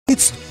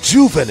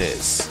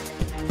Juvenis.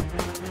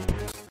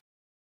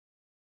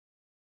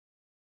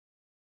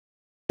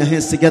 Your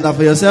hands together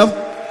for yourself.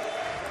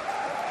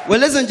 Well,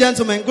 ladies and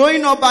gentlemen,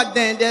 growing up back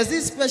then, there's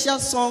these special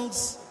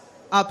songs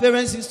our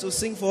parents used to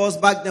sing for us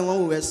back then when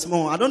we were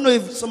small. I don't know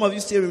if some of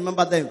you still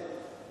remember them.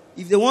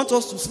 If they want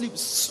us to sleep,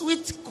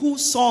 sweet, cool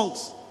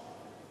songs.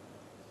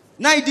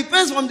 Now, it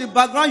depends from the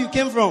background you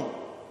came from.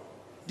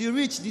 The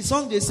rich, the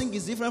song they sing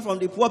is different from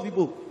the poor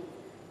people.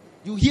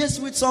 You hear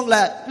sweet song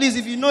like, please,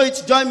 if you know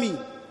it, join me.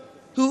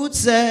 Who'd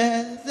sit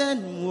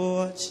and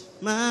watch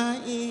my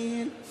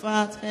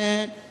infant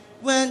head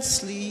when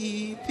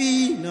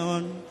sleeping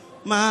on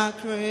my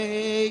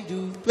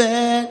cradle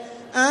bed,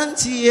 and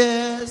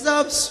tears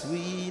of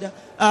sweet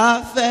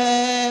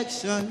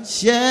affection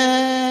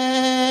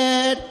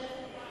shed.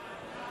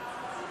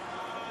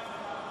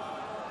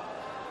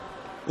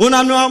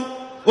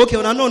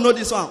 Okay, know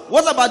this one.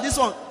 What about this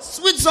one?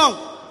 Sweet song.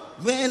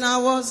 When I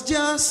was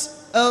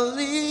just a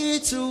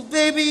little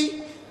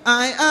baby,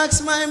 I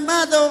asked my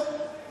mother,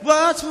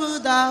 what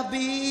would I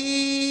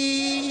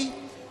be?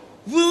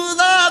 Would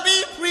I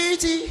be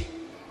pretty?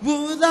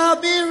 Would I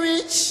be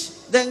rich?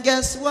 Then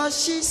guess what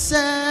she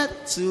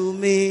said to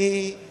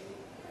me?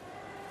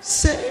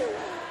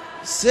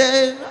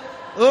 Sarah,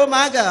 oh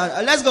my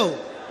God, let's go.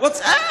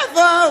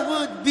 Whatever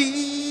would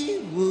be,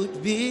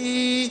 would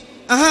be.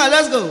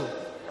 Let's go.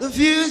 The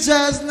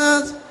future's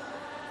not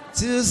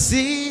to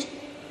see.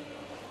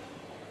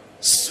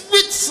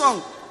 Sweet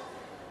song.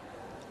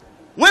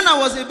 When I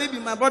was a baby,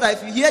 my brother,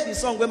 if you hear the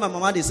song when my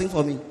mama they sing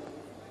for me,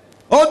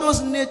 all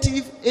those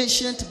native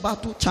ancient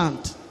battle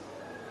chant.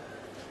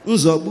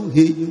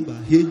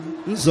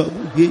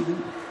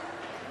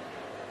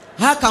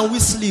 How can we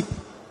sleep?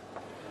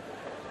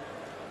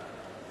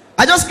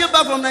 I just came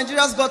back from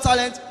Nigeria's Got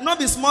Talent. Not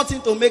be small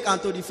thing to make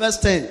until the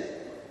first 10.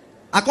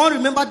 I can't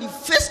remember the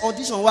first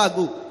audition where I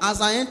go.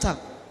 As I enter,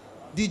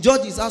 the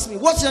judges asked me,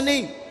 what's your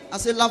name? I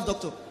say, Laff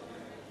Doctor.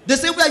 They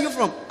say, where are you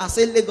from? I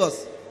say,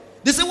 Lagos.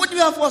 They say, what do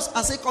you have for us?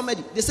 I say,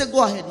 comedy. They say,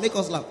 go ahead, make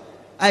us laugh.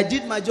 I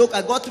did my joke.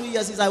 I got 3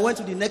 years since I went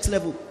to the next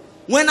level.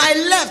 When I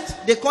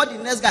left, they called the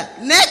next guy.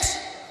 Next!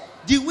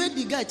 The way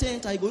the guy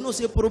enter, I go, no,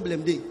 say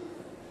problem there.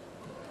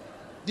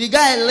 The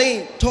guy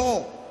laying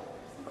tall.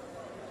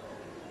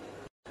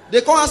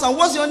 They call us and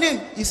what's your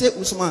name? He said,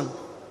 Usman.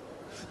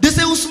 They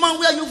say, Usman,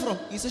 where are you from?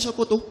 He said,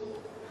 Shokoto.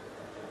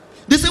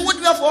 They say, what do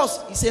you have for us?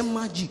 He said,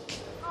 magic.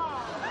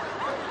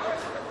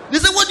 They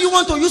say, what do you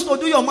want to use to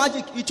do your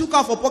magic? He took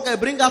out for pocket,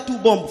 bring out 2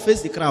 bombs,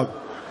 face the crowd.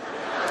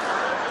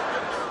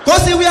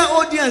 Because we are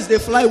audience, they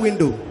fly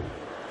window.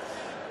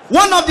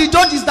 One of the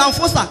judges down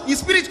Foster, his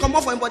spirit come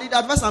up for him, but he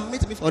advised and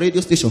meet me for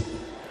radio station.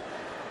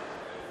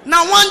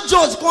 Now one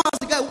judge come ask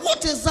the guy,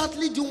 what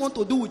exactly do you want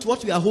to do with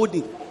what we are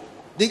holding?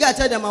 The guy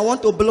tell them, I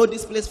want to blow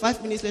this place.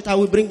 5 minutes later, I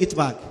will bring it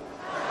back.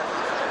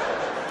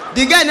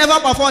 The guy never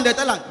performed. They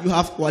tell him, you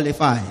have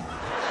qualified.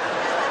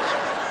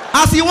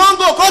 As he won't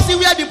go, because he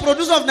where the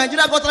producer of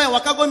Nigeria Got Talent,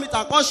 Wakago meet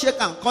and come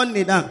shake and come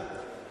kneel down.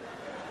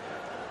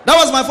 That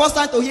was my first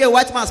time to hear a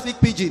white man speak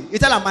pidgin. He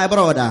tell him, my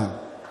brother,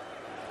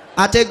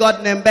 I take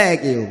God name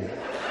beg you.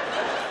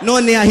 No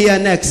near here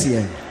next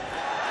year.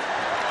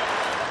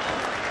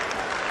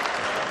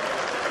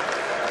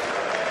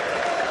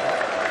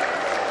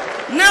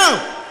 Now,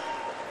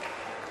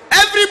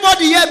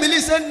 everybody here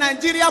believes that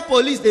Nigeria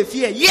police they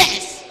fear.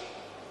 Yes.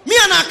 Me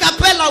and a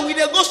cappella we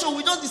they go show,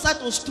 we just decide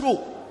to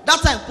stroll.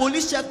 That time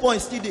police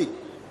checkpoint still there.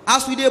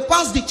 As we they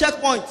pass the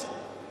checkpoint,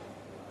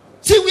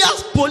 see we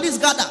have police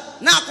gather.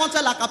 Now I can't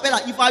tell a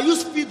cappella if I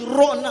use speed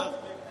run now.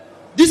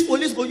 This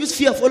police go use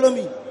fear follow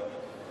me.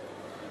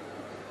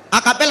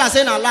 A cappella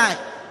saying a lie.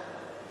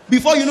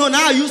 Before you know,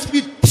 now I use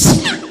speed.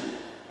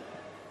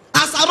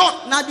 As I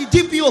run, now the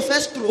DPO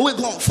first throw away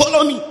go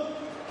follow me.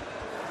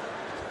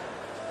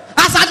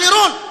 As I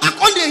run, I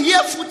can't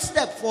hear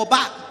footstep for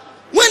back.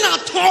 When I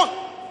turn,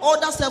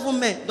 other 7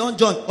 men don't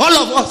join. All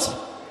of us.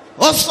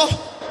 Also, 1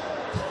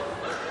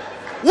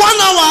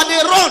 hour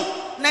they run.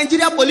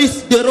 Nigeria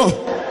police they run.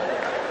 2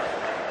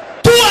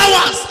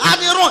 hours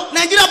they run.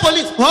 Nigeria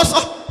police also.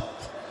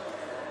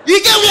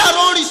 You get where I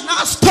run reach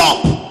now.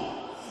 Stop.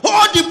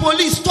 All the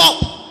police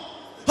stop.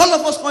 All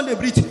of us can't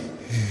breathe.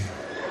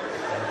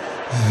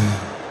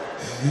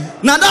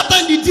 Now that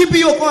time the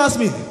DPO calls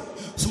me,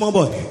 small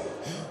boy,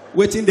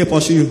 waiting they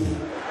pursue you.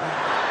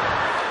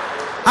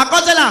 I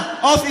call her,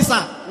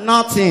 officer,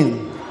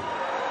 nothing.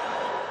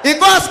 He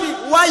calls me,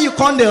 why you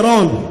can't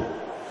run?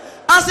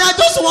 I say, I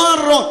just want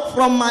to run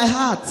from my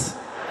heart.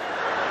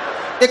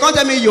 He can't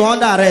tell me you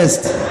under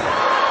arrest.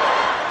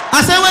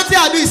 I say, what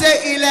I do? He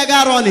say,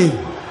 illegal running.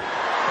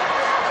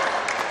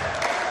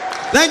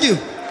 Thank you.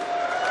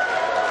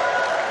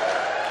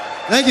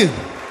 Thank you.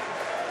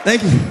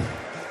 Thank you.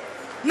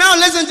 Now,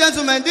 ladies and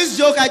gentlemen, this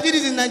joke, I did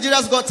it in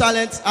Nigeria's Got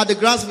Talent at the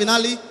grand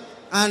finale.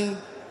 And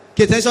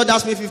Ketenshaw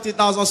asked me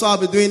 50,000, so I'll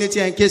be doing it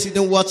here in case you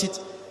didn't watch it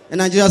in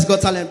Nigeria's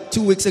Got Talent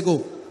 2 weeks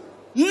ago.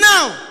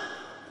 Now,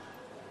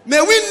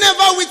 may we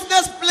never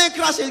witness plane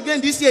crash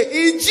again this year.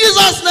 In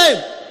Jesus'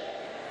 name.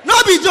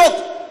 No be joke.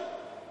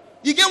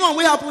 You get one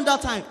way happened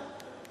that time.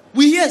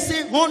 We hear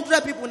say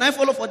 100 people now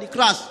follow for the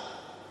crash.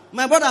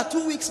 My brother,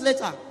 2 weeks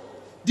later,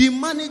 the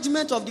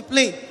management of the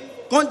plane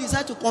can't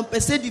decide to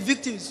compensate the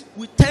victims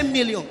with 10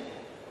 million.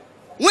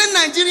 When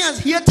Nigerians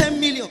hear 10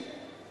 million,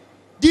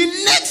 the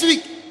next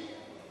week,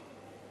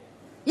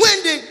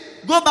 when they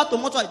go back to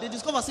mortuary, they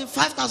discover say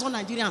 5,000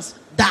 Nigerians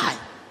die.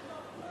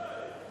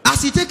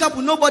 As he take up,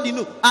 nobody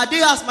know. I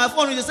they ask my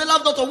phone, they say,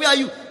 Laff doctor, where are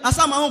you? I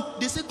say, I'm at home.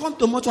 They say, come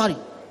to mortuary.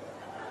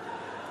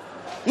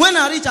 When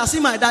I reach, I see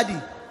my daddy.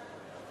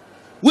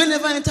 We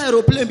never enter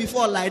aeroplane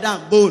before, lie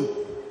down, bone.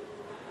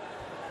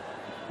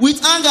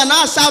 With anger,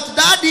 now shout,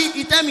 Daddy.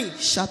 He tell me,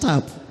 shut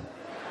up.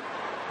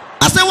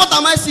 I say, what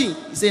am I seeing?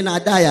 He say, nah,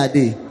 die a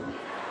day.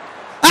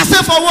 I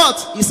say, for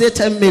what? He say,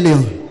 10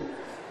 million.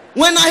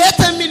 When I hear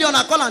 10 million,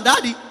 I call on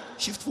Daddy,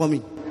 shift for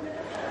me.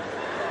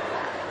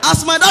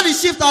 As my daddy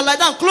shift, I lie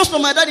down close to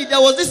my daddy. There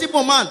was this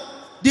Igbo man.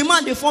 The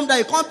man, they formed that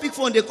he can't pick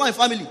phone, they call a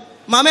family.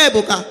 Mama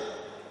Ebuka,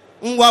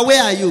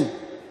 where are you?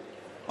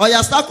 Or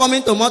you start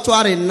coming to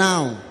mortuary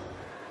now.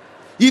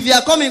 If you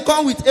are coming,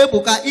 come with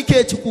Ebuka,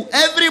 Ike Chuku.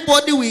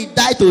 Everybody will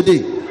die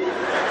today.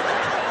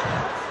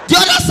 The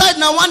other side,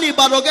 now one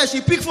Ibadoge,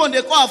 she pick phone,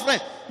 they call her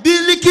friend.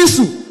 Billy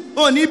Kisu.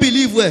 Oh, ni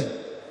believe where?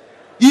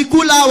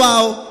 Ikula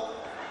wow.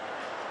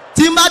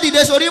 Timba di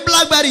de sori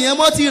Blackberry,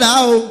 emoti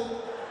rao.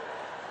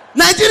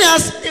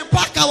 Nigerians, they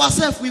pack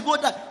ourselves, we go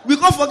die. We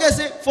can't forget,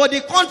 say, for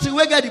the country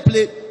we get the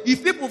play,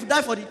 if people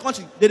die for the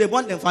country, they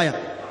burn them fire.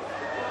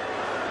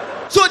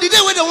 So the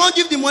day when they won't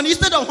give the money,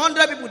 instead of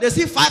 100 people, they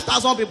see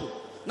 5,000 people.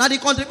 Now the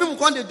country people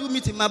can't they do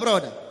meeting, my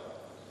brother.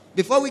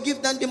 Before we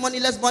give them the money,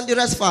 let's burn the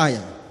rest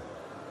fire.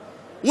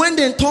 When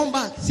they turn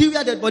back, see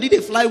where dead body, they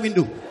fly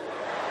window.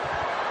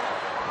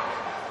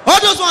 All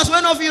those ones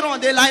when off you run,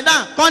 they lie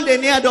down, come they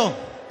near door.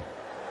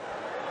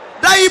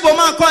 That Igbo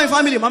man call in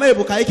family, Mama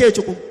Ebuka, Ike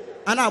Chuku.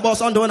 And I boss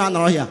on the one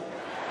and here.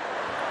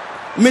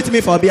 Meet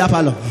me for Bia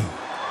Palo.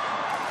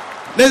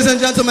 Ladies and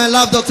gentlemen,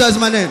 Laff Doctor is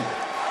my name.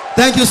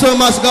 Thank you so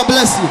much. God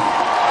bless you.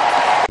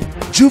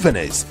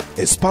 Juvenis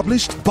is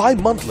published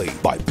bi-monthly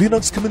by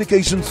Phoenix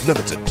Communications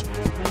Limited.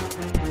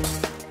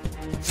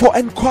 For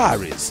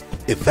enquiries,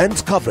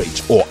 event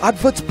coverage or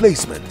advert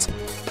placement,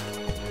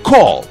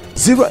 call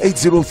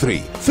 0803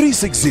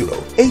 360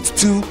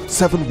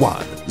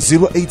 8271,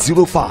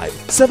 0805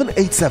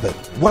 787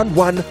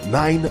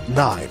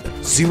 1199,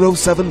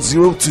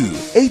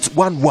 0702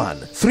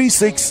 811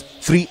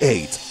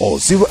 3638 or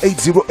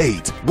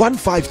 0808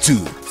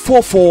 152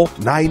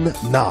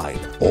 4499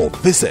 or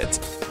visit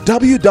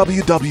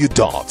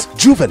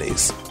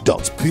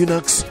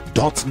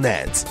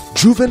www.juvenis.phoenix.net.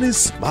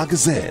 Juvenis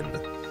Magazine,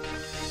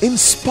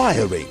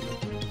 inspiring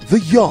the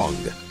young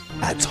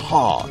at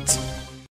heart.